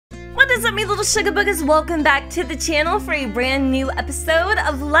What is up, my little sugar boogers? Welcome back to the channel for a brand new episode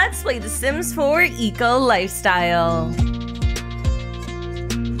of Let's Play The Sims 4 Eco Lifestyle.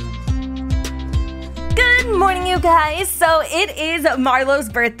 Good morning, you guys. So it is Marlowe's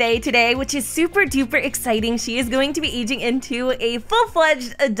birthday today, which is super duper exciting. She is going to be aging into a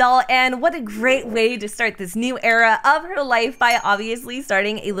full-fledged adult, and what a great way to start this new era of her life by obviously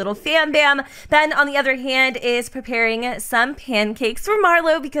starting a little fam bam. Ben, on the other hand, is preparing some pancakes for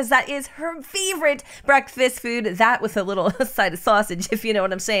Marlowe because that is her favorite breakfast food. That with a little side of sausage, if you know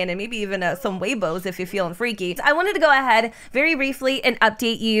what I'm saying, and maybe even some Weibos if you're feeling freaky. So I wanted to go ahead very briefly and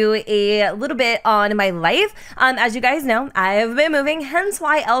update you a little bit on my life. As you guys know, I've been moving, hence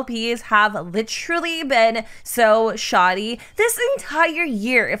why LPs have literally been so shoddy. This entire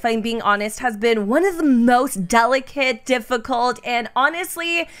year, if I'm being honest, has been one of the most delicate, difficult, and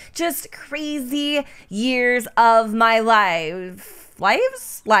honestly just crazy years of my life.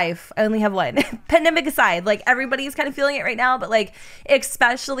 Life. I only have one. Pandemic aside, like everybody's kind of feeling it right now, but like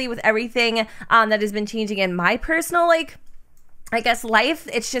especially with everything that has been changing in my personal I guess life,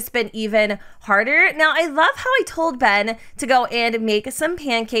 it's just been even harder. Now, I love how I told Ben to go and make some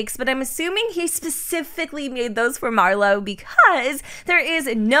pancakes, but I'm assuming he specifically made those for Marlowe because there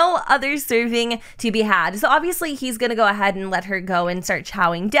is no other serving to be had. So obviously he's gonna go ahead and let her go and start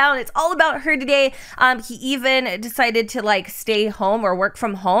chowing down. It's all about her today. He even decided to stay home or work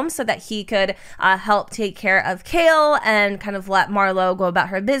from home so that he could help take care of Cale and kind of let Marlowe go about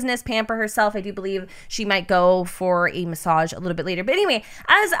her business, pamper herself. I do believe she might go for a massage a little bit later. But anyway,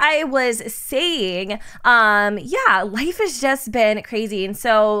 as I was saying, yeah, life has just been crazy. And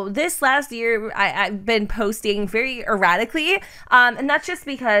so this last year, I've been posting very erratically, and that's just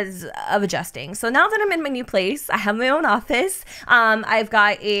because of adjusting. So now that I'm in my new place, I have my own office. I've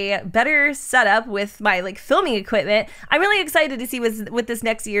got a better setup with my filming equipment. I'm really excited to see what this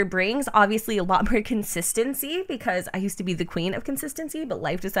next year brings. Obviously, a lot more consistency because I used to be the queen of consistency, but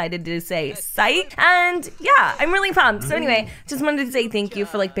life decided to say psych. And yeah, I'm really pumped. So anyway, just wanted to say thank you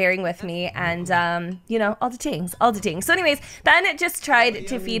for bearing with me and you know, all the things. So anyways, Ben just tried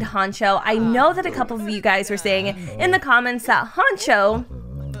to feed Honcho. I know that a couple of you guys were saying in the comments that Honcho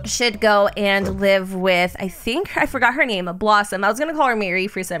should go and live with, I think, I forgot her name, Blossom. I was gonna call her Mary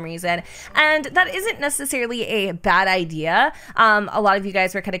for some reason, and that isn't necessarily a bad idea. A lot of you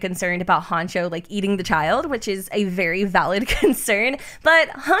guys were kind of concerned about Honcho eating the child, which is a very valid concern, but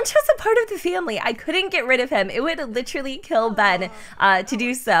Honcho's a part of the family. I couldn't get rid of him. It would literally kill Ben to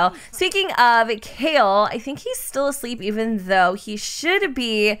do so. Speaking of Cale, I think he's still asleep even though he should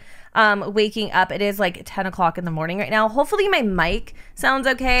be waking up. It is 10 o'clock in the morning right now. Hopefully my mic sounds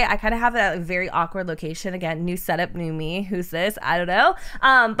okay. I kind of have a very awkward location. Again, new setup, new me. Who's this? I don't know.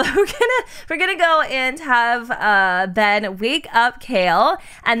 But we're gonna go and have Ben wake up Cale,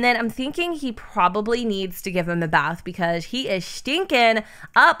 and then I'm thinking he probably needs to give him a bath because he is stinking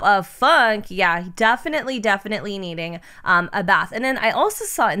up a funk. Yeah, definitely needing a bath. And then I also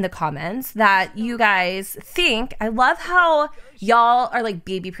saw in the comments that you guys think, I love how y'all are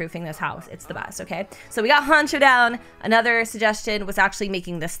baby proofing this house. It's the best. Okay, so we got Honcho down. Another suggestion was actually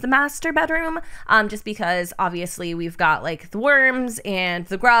making this the master bedroom, just because obviously we've got the worms and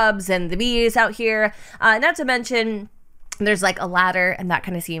the grubs and the bees out here, not to mention there's a ladder, and that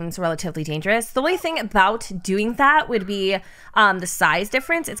kind of seems relatively dangerous. The only thing about doing that would be the size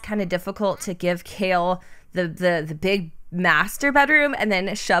difference. It's kind of difficult to give Cale the big master bedroom and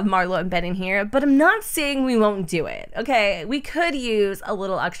then shove Marlowe and Ben in here, but I'm not saying we won't do it. Okay, we could use a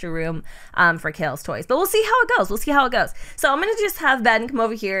little extra room for Cale's toys, but we'll see how it goes. So I'm gonna just have Ben come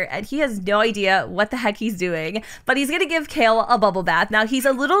over here, and he has no idea what the heck he's doing, but he's gonna give Cale a bubble bath. Now he's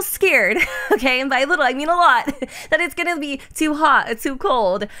a little scared, okay, and by little I mean a lot, that it's gonna be too hot, it's too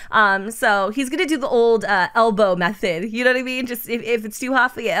cold. So he's gonna do the old elbow method, you know what I mean? Just if it's too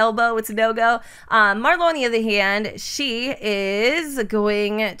hot for your elbow, it's a no-go. Marlowe, on the other hand, she is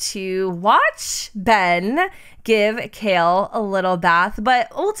going to watch Ben give Cale a little bath, but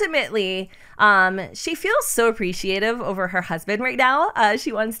ultimately she feels so appreciative over her husband right now.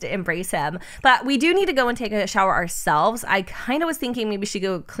 She wants to embrace him, but we do need to go and take a shower ourselves. I kind of was thinking maybe she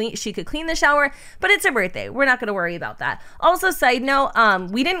could clean the shower, but it's her birthday. We're not going to worry about that. Also, side note,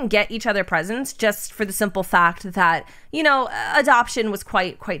 we didn't get each other presents just for the simple fact that, you know, adoption was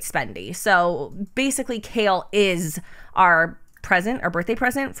quite spendy. So basically Cale is our birthday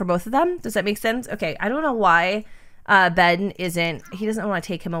present for both of them. Does that make sense? Okay, I don't know why Ben he doesn't want to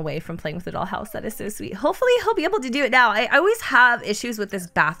take him away from playing with the dollhouse. That is so sweet. Hopefully he'll be able to do it now. I always have issues with this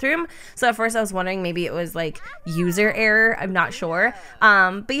bathroom, so at first I was wondering maybe it was user error. I'm not sure.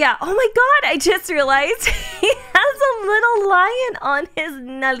 But yeah, oh my god, I just realized he has a little lion on his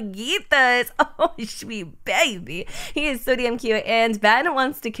nalguitas. Oh, sweet baby. He is so damn cute. And Ben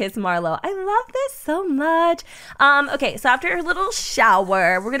wants to kiss Marlowe. I love this so much. Okay, so after a little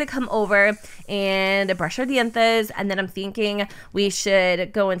shower, we're gonna come over and brush our dientes, and then I'm thinking we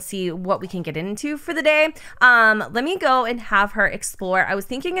should go and see what we can get into for the day. Let me go and have her explore. I was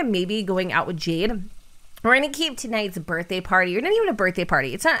thinking of maybe going out with Jade. We're gonna keep tonight's birthday party, or not even a birthday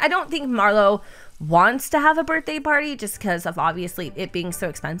party. It's not, I don't think Marlowe wants to have a birthday party just because of obviously it being so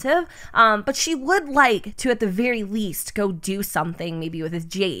expensive, but she would like to at the very least go do something maybe with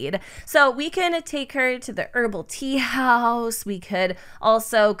Jade. So we can take her to the herbal tea house. We could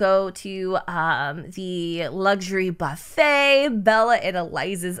also go to the luxury buffet, Bella and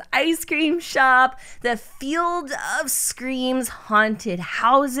Eliza's ice cream shop, the Field of Screams haunted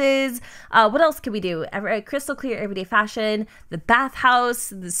houses. What else could we do? Crystal clear everyday fashion, the bathhouse,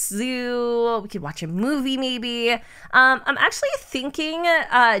 the zoo. We could watch a movie maybe. I'm actually thinking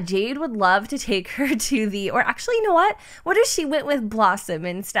Jade would love to take her to the, or actually, you know what? What if she went with Blossom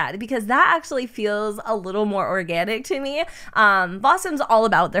instead? Because that actually feels a little more organic to me. Blossom's all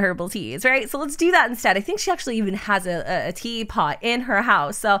about the herbal teas, right? So let's do that instead. I think she actually even has a teapot in her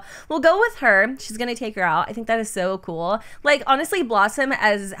house. So we'll go with her. She's going to take her out. I think that is so cool. Like, honestly, Blossom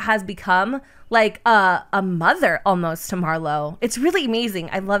has become like a mother almost to Marlowe. It's really amazing.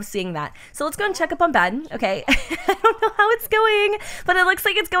 I love seeing that. So let's go and check up on Ben. Okay. I don't know how it's going, but it looks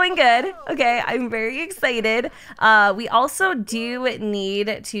like it's going good. Okay. I'm very excited. We also do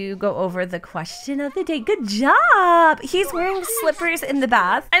need to go over the question of the day. Good job. He's wearing slippers in the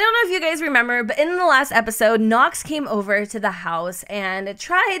bath. I don't know if you guys remember, but in the last episode, Knox came over to the house and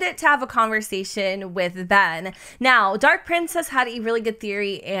tried to have a conversation with Ben. Now, Dark Princess had a really good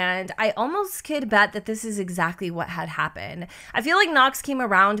theory, and I almost could bet that this is exactly what had happened. I feel like Knox came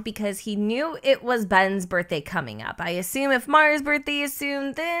around because he knew it was Ben's birthday coming up. I assume if Mara's birthday is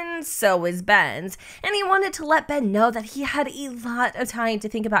soon, then so is Ben's. And he wanted to let Ben know that he had a lot of time to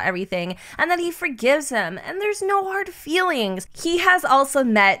think about everything and that he forgives him and there's no hard feelings. He has also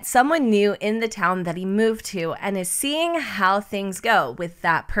met someone new in the town that he moved to and is seeing how things go with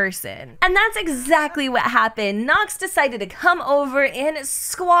that person. And that's exactly what happened. Knox decided to come over and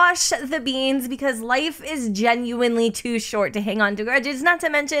squash the beans because life is genuinely too short to hang on to grudges. Not to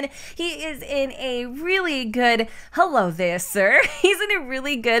mention, he is in a really good, hello there, sir. He's in a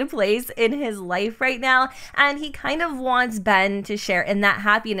really good place in his life right now, and he kind of wants Ben to share in that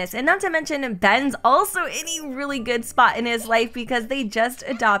happiness. And not to mention, Ben's also in a really good spot in his life because they just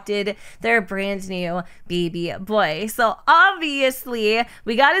adopted their brand new baby boy. So obviously,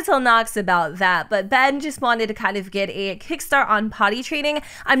 we got to tell Knox about that, but Ben just wanted to kind of get a kickstart on potty training.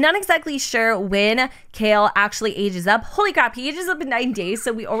 I'm not exactly sure when Cale actually ages up. Holy crap, he ages up in 9 days,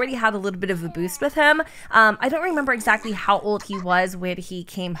 so we already had a little bit of a boost with him. I don't remember exactly how old he was when he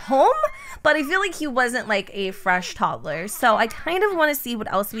came home, but I feel like he wasn't like a fresh toddler, so I kind of want to see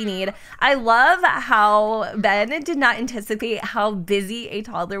what else we need. I love how Ben did not anticipate how busy a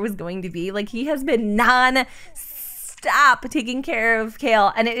toddler was going to be. Like, he has been stop taking care of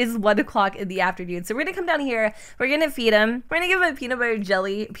Cale, and it is 1 o'clock in the afternoon. So we're gonna come down here, we're gonna feed him, we're gonna give him a peanut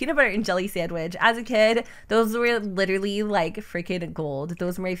butter and jelly sandwich. As a kid, those were literally like freaking gold.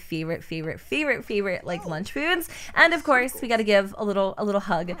 Those were my favorite like lunch foods. And of course, we gotta give a little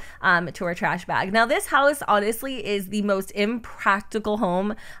hug to our trash bag. Now, this house honestly is the most impractical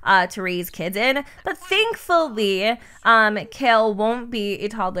home to raise kids in, but thankfully Cale won't be a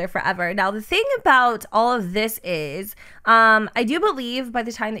toddler forever. Now, the thing about all of this is I do believe by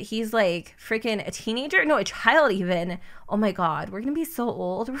the time that he's like freaking a teenager, no, a child even, oh my god, we're gonna be so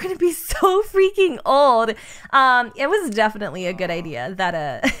old. We're gonna be so freaking old. It was definitely a good idea that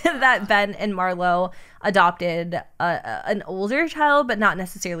that Ben and Marlowe adopted an older child, but not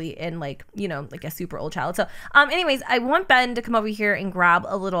necessarily in like, you know, like a super old child. So anyways, I want Ben to come over here and grab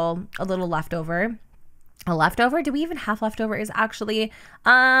a little leftover. A leftover? Do we even have leftovers? Actually,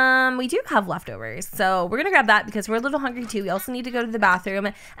 we do have leftovers. So we're gonna grab that because we're a little hungry too. We also need to go to the bathroom.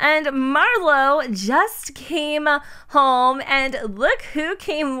 And Marlowe just came home, and look who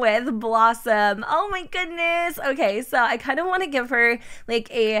came with Blossom. Oh my goodness. Okay, so I kind of want to give her like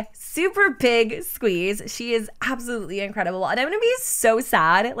a super big squeeze. She is absolutely incredible. And I'm gonna be so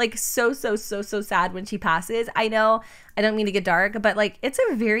sad, like so sad when she passes. I know I don't mean to get dark, but like it's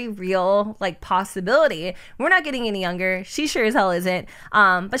a very real like possibility. We're not getting any younger. She sure as hell isn't.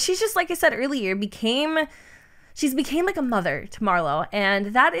 But she's just, like I said earlier, she's became like a mother to Marlowe, and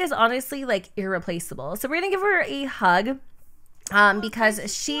that is honestly like irreplaceable. So we're gonna give her a hug.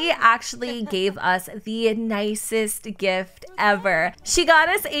 because she actually gave us the nicest gift ever. She got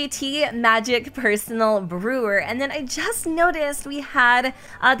us a Tea Magic personal brewer, and then I just noticed we had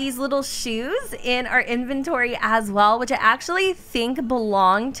these little shoes in our inventory as well, which I actually think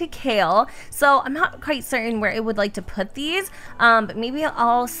belong to Cale. So I'm not quite certain where I would like to put these, but maybe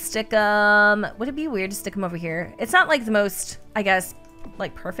I'll stick them. Would it be weird to stick them over here? It's not like the most, I guess,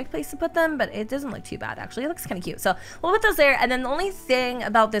 like perfect place to put them, but it doesn't look too bad actually. It looks kind of cute, so we'll put those there. And then the only thing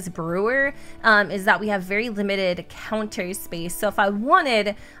about this brewer is that we have very limited counter space, so if I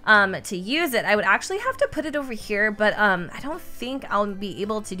wanted to use it, I would actually have to put it over here, but I don't think I'll be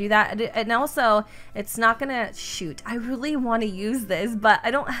able to do that. And also, it's not gonna shoot. I really want to use this, but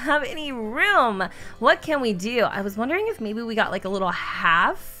I don't have any room. What can we do? I was wondering if maybe we got like a little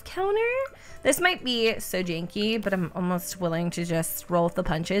half counter. This might be so janky, but I'm almost willing to just roll with the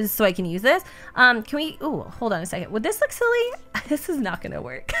punches so I can use this. Can we, ooh, hold on a second. Would this look silly? This is not gonna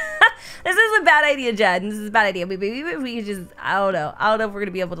work. This is a bad idea, Jen. This is a bad idea. Maybe if we could just, I don't know if we're gonna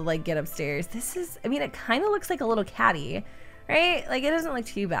be able to like get upstairs. This is, I mean, it kind of looks like a little caddy, right? Like it doesn't look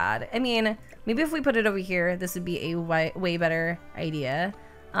too bad. I mean, maybe if we put it over here, this would be a way better idea.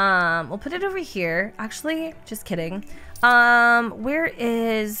 We'll put it over here. Actually, just kidding. Where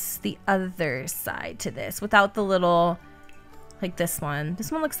is the other side to this without the little, like this one?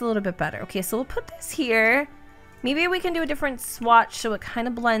 This one looks a little bit better. Okay, so we'll put this here. Maybe we can do a different swatch so it kind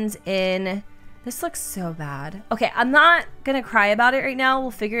of blends in. This looks so bad. Okay, I'm not gonna cry about it right now.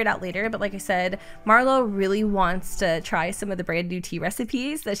 We'll figure it out later. But like I said, Marlowe really wants to try some of the brand new tea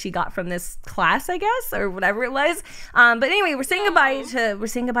recipes that she got from this class, I guess, or whatever it was. But anyway, we're saying goodbye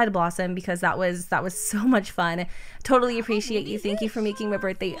to Blossom because that was so much fun. Totally appreciate you. Thank you for making my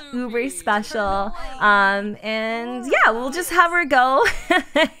birthday uber special. And yeah, we'll just have her go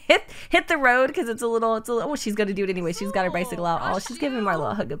hit the road because it's a little. Oh, she's gonna do it anyway. She's got her bicycle out. Oh, she's giving Marlowe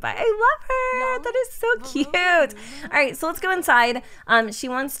a hug goodbye. I love her. That is so cute. All right, so let's go inside. She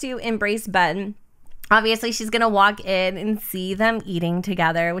wants to embrace Ben. Obviously, she's gonna walk in and see them eating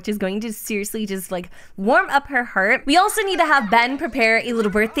together, which is going to seriously just like warm up her heart. We also need to have Ben prepare a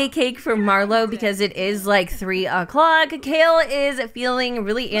little birthday cake for Marlowe because it is like 3 o'clock. Cale is feeling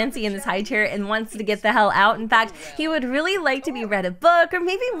really antsy in this high chair and wants to get the hell out. In fact, he would really like to be read a book or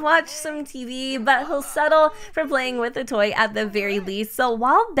maybe watch some TV, but he'll settle for playing with a toy at the very least. So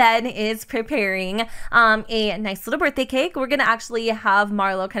while Ben is preparing a nice little birthday cake, we're gonna actually have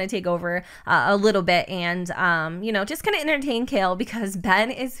Marlowe kind of take over a little bit and you know, just kind of entertain Cale because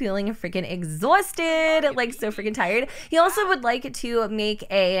Ben is feeling freaking exhausted, like so freaking tired. He also would like to make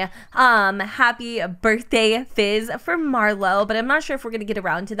a happy birthday fizz for Marlowe, but I'm not sure if we're gonna get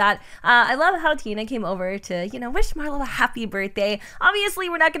around to that. I love how Tina came over to, you know, wish Marlowe a happy birthday. Obviously,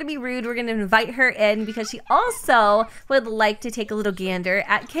 we're not gonna be rude. We're gonna invite her in because she also would like to take a little gander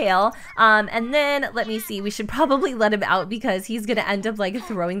at Cale. And then let me see, we should probably let him out because he's gonna end up like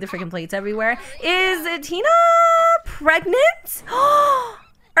throwing the freaking plates everywhere. Is Tina pregnant?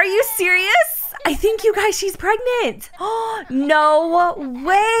 Are you serious? I think, you guys, she's pregnant. No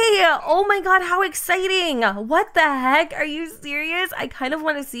way. Oh my God, how exciting. What the heck? Are you serious? I kind of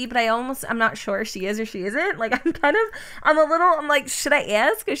want to see, but I'm not sure if she is or she isn't. Like, I'm like, should I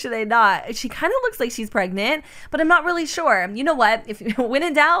ask or should I not? She kind of looks like she's pregnant, but I'm not really sure. You know what? If when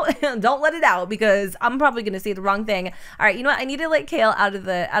in doubt, don't let it out because I'm probably going to say the wrong thing. All right, you know what? I need to let Cale out of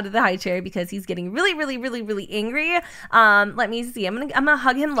the high chair because he's getting really, really, really, really angry. Let me see. I'm gonna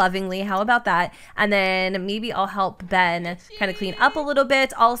hug him lovingly. How about that? And then maybe I'll help Ben kind of clean up a little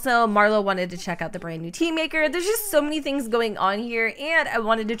bit. Also, Marlowe wanted to check out the brand new tea maker. There's just so many things going on here, and I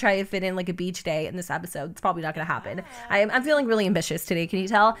wanted to try to fit in like a beach day in this episode. It's probably not going to happen. I'm feeling really ambitious today. Can you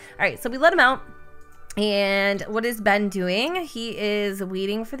tell? All right, so we let him out. And what is Ben doing? He is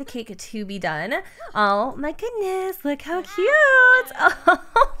waiting for the cake to be done. Oh my goodness, look how cute.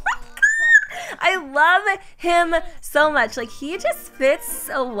 Oh I love him so much. Like, he just fits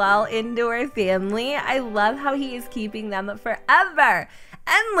so well into our family. I love how he is keeping them forever,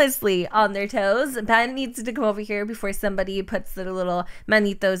 endlessly on their toes. Ben needs to come over here before somebody puts their little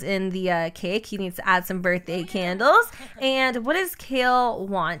manitos in the cake. He needs to add some birthday candles. And what does Cale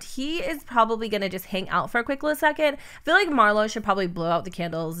want? He is probably going to just hang out for a quick little second. I feel like Marlowe should probably blow out the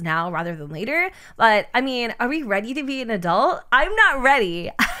candles now rather than later. But, I mean, are we ready to be an adult? I'm not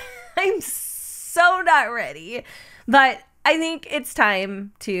ready. I'm so not ready. But I think it's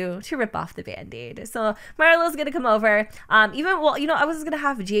time to rip off the Band-Aid. So Marlowe's gonna come over. Well, you know, I was gonna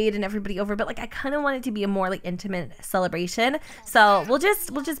have Jade and everybody over, but like I kind of want it to be a more like intimate celebration. So we'll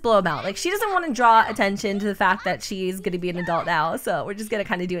just blow them out. Like she doesn't want to draw attention to the fact that she's gonna be an adult now. So we're just gonna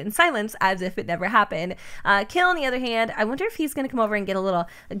kind of do it in silence as if it never happened. Cale, on the other hand, I wonder if he's gonna come over and get a little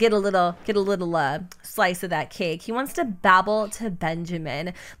slice of that cake. He wants to babble to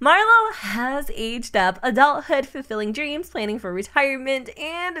Benjamin. Marlowe has aged up. Adulthood, fulfilling dreams, planning for retirement,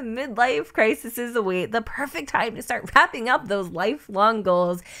 and midlife crises await. The perfect time to start wrapping up those lifelong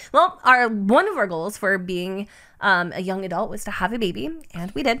goals. Well, one of our goals for being a young adult was to have a baby,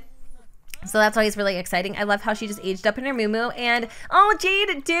 and we did. So that's always really exciting. I love how she just aged up in her muumuu. And oh,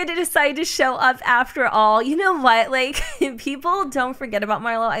 Jade did decide to show up after all. You know what? Like, people don't forget about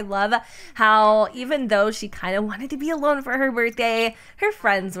Marlowe. I love how even though she kind of wanted to be alone for her birthday, her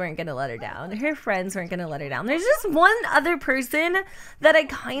friends weren't going to let her down. Her friends weren't going to let her down. There's just one other person that I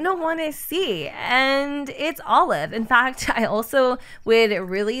kind of want to see, and it's Olive. In fact, I also would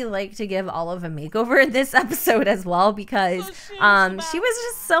really like to give Olive a makeover in this episode as well, because she was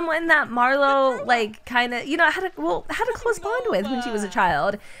just someone that Marlowe like kind of, you know, had a close bond with when she was a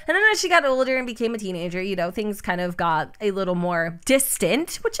child. And then as she got older and became a teenager, you know, things kind of got a little more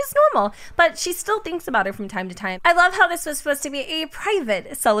distant, which is normal, but she still thinks about her from time to time. I love how this was supposed to be a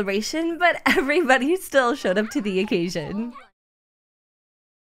private celebration, but everybody still showed up to the occasion.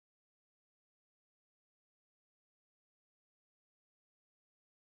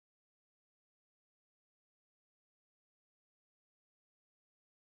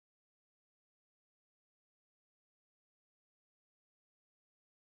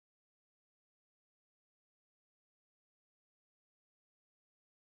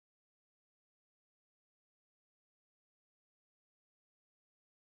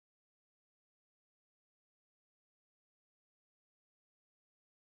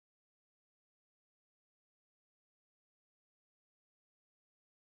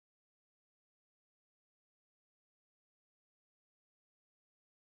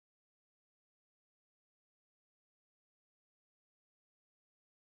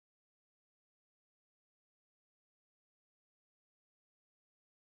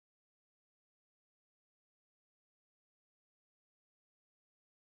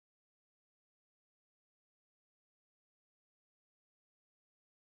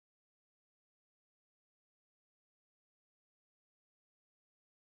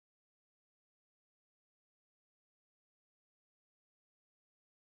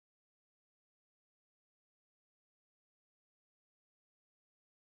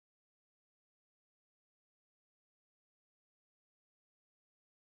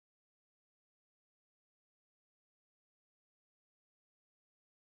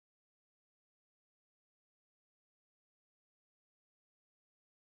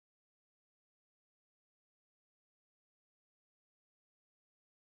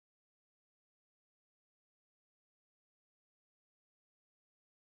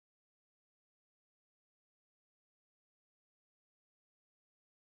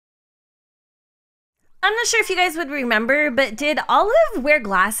 I'm not sure if you guys would remember, but did Olive wear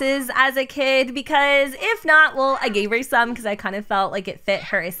glasses as a kid? Because if not, well, I gave her some because I kind of felt like it fit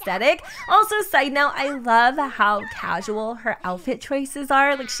her aesthetic. Also, side note, I love how casual her outfit choices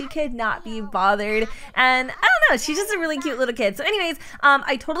are. Like, she could not be bothered. And I don't know, she's just a really cute little kid. So anyways,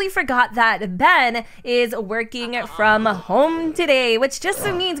 I totally forgot that Ben is working from home today, which just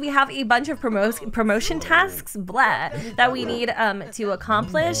means we have a bunch of promotion tasks, blah, that we need to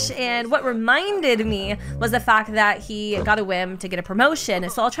accomplish. And what reminded me was the fact that he got a whim to get a promotion.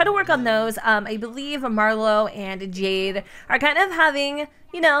 So I'll try to work on those. I believe Marlowe and Jade are kind of having,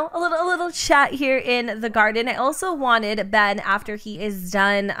 you know, a little chat here in the garden. I also wanted Ben, after he is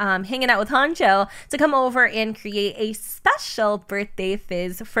done hanging out with Honcho, to come over and create a special birthday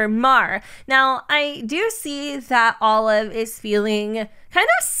fizz for Mar. Now, I do see that Olive is feeling kind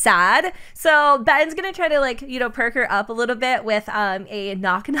of sad, so Ben's gonna try to, like, you know, perk her up a little bit with a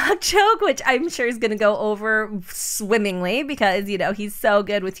knock-knock joke, which I'm sure is gonna go over swimmingly because, you know, he's so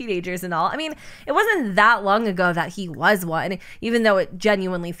good with teenagers and all. I mean, it wasn't that long ago that he was one, even though it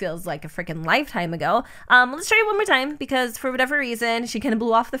genuinely feels like a freaking lifetime ago. Let's try it one more time because for whatever reason she kind of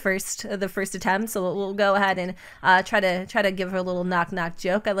blew off the first attempt, so we'll go ahead and try to give her a little knock-knock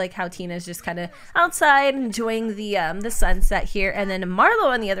joke. I like how Tina's just kind of outside enjoying the sunset here, and then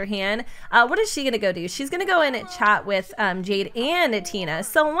Marlowe, on the other hand, what is she gonna go do? She's gonna go and chat with Jade and Tina.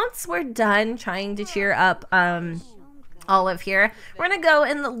 So once we're done trying to cheer up Olive here. We're gonna go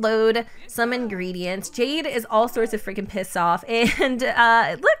and load some ingredients. Jade is all sorts of freaking pissed off, and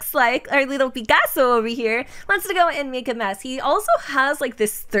it looks like our little Picasso over here wants to go and make a mess. He also has like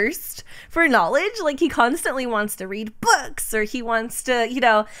this thirst for knowledge. Like he constantly wants to read books, or he wants to, you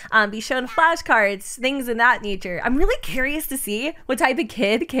know, be shown flashcards, things in that nature. I'm really curious to see what type of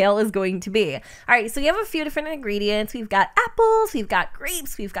kid Cale is going to be. All right, so we have a few different ingredients. We've got apples, we've got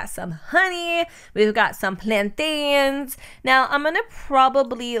grapes, we've got some honey, we've got some plantains. Now I'm gonna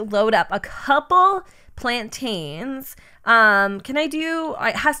probably load up a couple plantains. Can I do,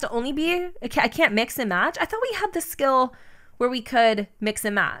 it has to only be, I can't mix and match. I thought we had the skill where we could mix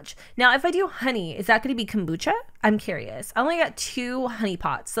and match. Now if I do honey, is that gonna be kombucha? I'm curious. I only got 2 honey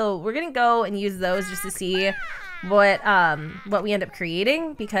pots, so we're gonna go and use those just to see what we end up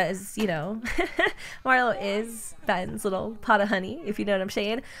creating, because, you know, Marlowe is Ben's little pot of honey, if you know what I'm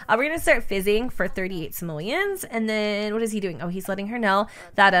saying. We're gonna start fizzing for 38 simoleons, and then what is he doing? Oh, he's letting her know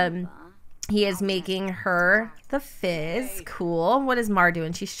that he is making her the fizz. Cool. What is Mar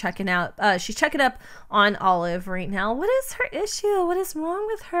doing? She's checking out. She's checking up on Olive right now. What is her issue? What is wrong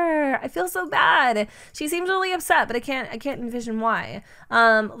with her? I feel so bad. She seems really upset, but I can't envision why.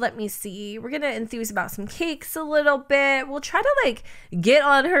 Let me see. We're gonna enthuse about some cakes a little bit. We'll try to like get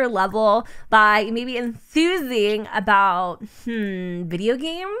on her level by maybe enthusing about video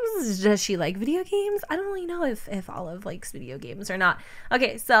games. Does she like video games? I don't really know if Olive likes video games or not.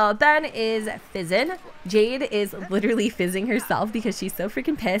 Okay, so Ben is fizzing. Jade is literally fizzing herself because she's so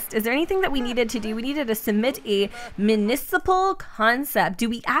freaking pissed. Is there anything that we needed to do? We needed to submit a municipal concept. Do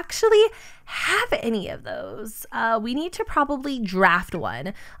we actually have any of those? We need to probably draft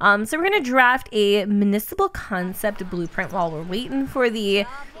one. So we're gonna draft a municipal concept blueprint while we're waiting for the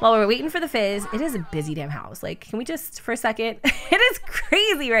fizz. It is a busy damn house. Like, can we just for a second? It is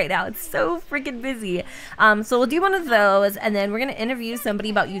crazy right now. It's so freaking busy. So we'll do one of those, and then we're gonna interview somebody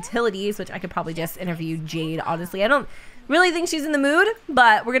about utilities, which I could probably just interview Jade. Honestly, I don't really think she's in the mood,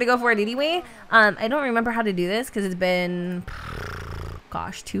 but we're gonna go for it anyway. I don't remember how to do this because it's been,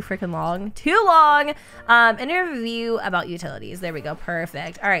 gosh, too long. Interview about utilities. There we go.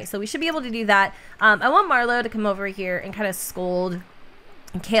 Perfect. All right, so we should be able to do that. I want Marlowe to come over here and kind of scold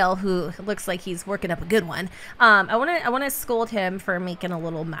Cale, who looks like he's working up a good one. I want to scold him for making a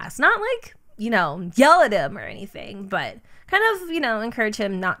little mess. Not like, you know, yell at him or anything, but kind of, you know, encourage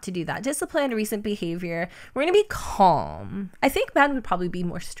him not to do that. Discipline recent behavior. We're going to be calm. I think Ben would probably be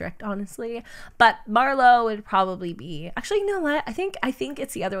more strict, honestly, but Marlowe would probably be, actually, you know what? I think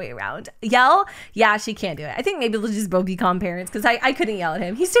it's the other way around. Yell? Yeah, she can't do it. I think maybe they'll just both be calm parents, because I couldn't yell at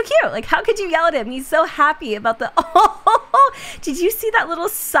him. He's so cute. Like, how could you yell at him? He's so happy about the, oh, did you see that little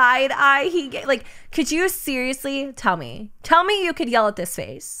side eye he gave? Like, could you seriously tell me you could yell at this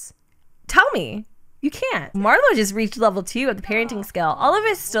face? Tell me. You can't. Marlowe just reached level 2 of the parenting skill. Olive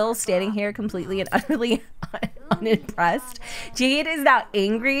is still standing here completely and utterly unimpressed. Jade is now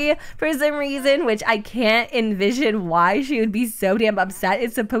angry for some reason, which I can't envision why she would be so damn upset.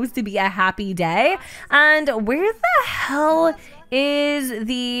 It's supposed to be a happy day. And where the hell is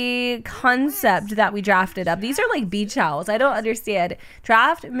the concept that we drafted up? These are like beach towels. I don't understand.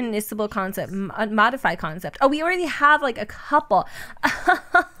 Draft municipal concept, modify concept. Oh, we already have like a couple.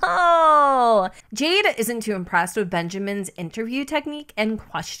 Oh, Jade isn't too impressed with Benjamin's interview technique and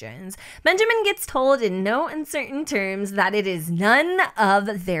questions. Benjamin gets told in no uncertain terms that it is none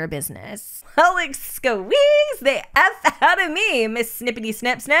of their business. Alex squeeze the F out of me, Miss Snippety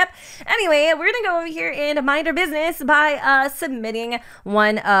Snip Snip. Anyway, we're gonna go over here and mind our business by submitting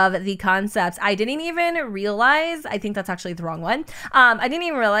one of the concepts. I didn't even realize, I think that's actually the wrong one. I didn't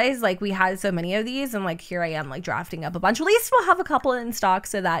even realize like we had so many of these, and like here I am like drafting up a bunch. At least we'll have a couple in stock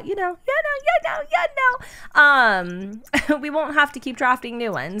so that, you know, we won't have to keep drafting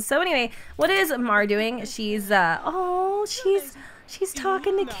new ones. So anyway, what is Mar doing? She's She's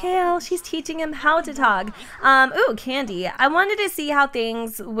talking to Cale. She's teaching him how to talk. Ooh, Candy. I wanted to see how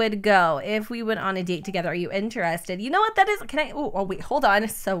things would go if we went on a date together. Are you interested? You know what that is? Can I? Oh, wait, hold on.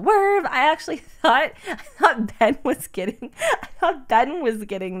 Swerve. I actually thought Ben was getting. I thought Ben was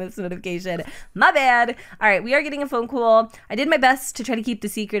getting this notification. My bad. All right, we are getting a phone call. I did my best to try to keep the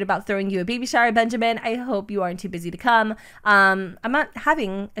secret about throwing you a baby shower, Benjamin. I hope you aren't too busy to come. I'm not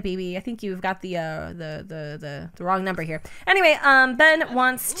having a baby. I think you've got the wrong number here. Anyway, Ben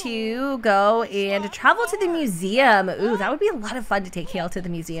wants to go and travel to the museum. Ooh, that would be a lot of fun to take Cale to the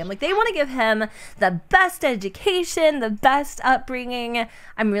museum. Like, they want to give him the best education, the best upbringing.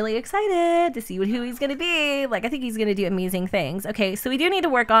 I'm really excited to see who he's going to be. Like, I think he's going to do amazing things. Okay, so we do need to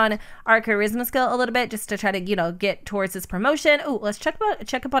work on our charisma skill a little bit just to try to, you know, get towards this promotion. Ooh, let's check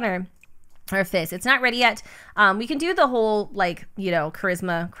up on Or Fizz. It's not ready yet. We can do the whole, like, you know,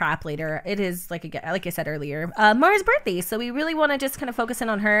 charisma crap later. It is, like I said earlier, Mara's birthday, so we really want to just kind of focus in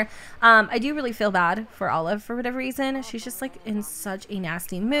on her. I do really feel bad for Olive for whatever reason. She's just, like, in such a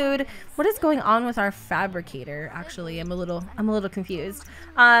nasty mood. What is going on with our fabricator? Actually, I'm a little confused.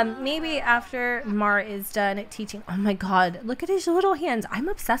 Maybe after Mara is done teaching. Oh my god, look at his little hands. I'm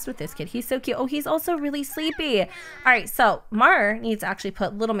obsessed with this kid. He's so cute. Oh, he's also really sleepy. All right, so Mara needs to actually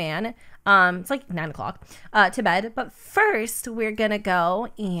put little man, it's like 9 o'clock, to bed. But first, we're gonna go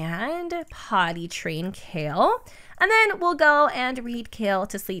and potty train Cale. And then we'll go and read Cale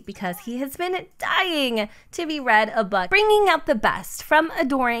to sleep because he has been dying to be read a book. Bringing out the best from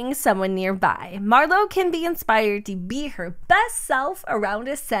adoring someone nearby. Marlowe can be inspired to be her best self around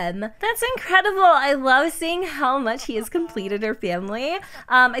a sim. That's incredible. I love seeing how much he has completed her family.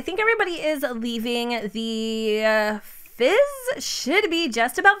 I think everybody is leaving the... Fizz should be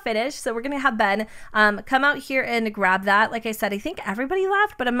just about finished, so we're gonna have Ben come out here and grab that. Like I said, I think everybody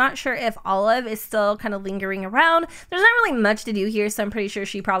left, but I'm not sure if Olive is still kind of lingering around. There's not really much to do here, so I'm pretty sure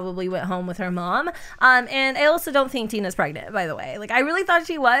she probably went home with her mom. And I also don't think Tina's pregnant, by the way. Like, I really thought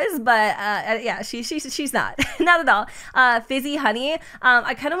she was, but yeah, she's not. Not at all. Fizzy Honey,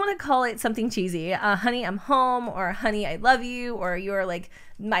 I kind of want to call it something cheesy. Honey, I'm home, or Honey, I love you, or you're like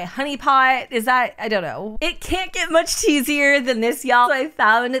my honey pot. Is that, I don't know. It can't get much cheesier than this, y'all. So I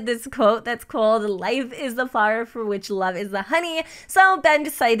found this quote that's called, "Life is the flower for which love is the honey." So Ben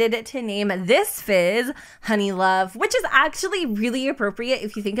decided to name this Fizz Honey Love, which is actually really appropriate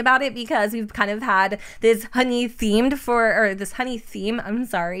if you think about it, because we've kind of had this honey themed or this honey theme, I'm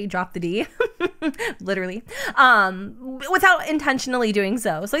sorry, drop the D, literally, without intentionally doing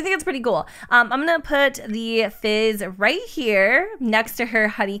so. So I think it's pretty cool. I'm gonna put the Fizz right here next to her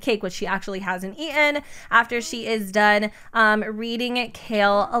honey cake, which she actually hasn't eaten, after she is done reading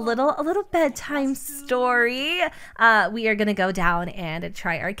Cale a little bedtime story. We are gonna go down and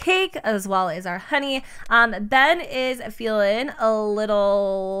try our cake as well as our honey. Ben is feeling a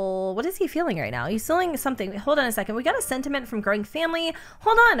little, what is he feeling right now? He's feeling something. Hold on a second. We got a sentiment from Growing Family.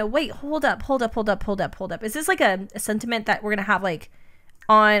 Hold on, wait, hold up. Is this like a sentiment that we're gonna have like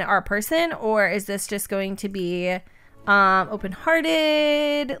on our person, or is this just going to be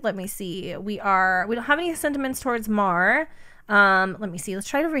open-hearted? Let me see. We don't have any sentiments towards Mar. Let me see. Let's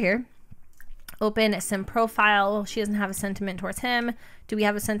try it over here. Open sim profile. She doesn't have a sentiment towards him. Do we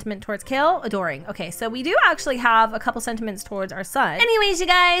have a sentiment towards Cale? Adoring. Okay, so we do actually have a couple sentiments towards our son. Anyways, you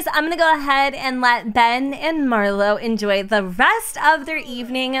guys, I'm gonna go ahead and let Ben and Marlowe enjoy the rest of their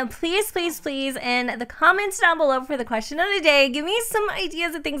evening. Please, please, please, in the comments down below for the question of the day, give me some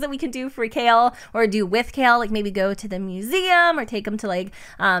ideas of things that we can do for Cale or do with Cale, like maybe go to the museum or take him to like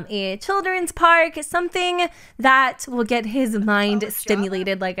a children's park, something that will get his mind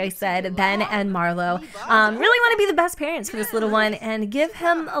stimulated. Like I said, Ben and Marlowe really want to be the best parents for this little one and give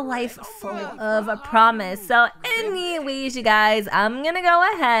him a life full of promise. So anyways, you guys, I'm gonna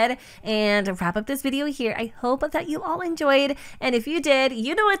go ahead and wrap up this video here. I hope that you all enjoyed, and if you did,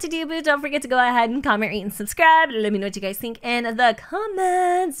 you know what to do, boo. Don't forget to go ahead and comment, rate, and subscribe. Let me know what you guys think in the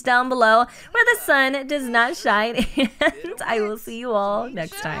comments down below where the sun does not shine, and I will see you all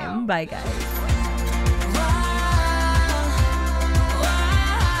next time. Bye, guys.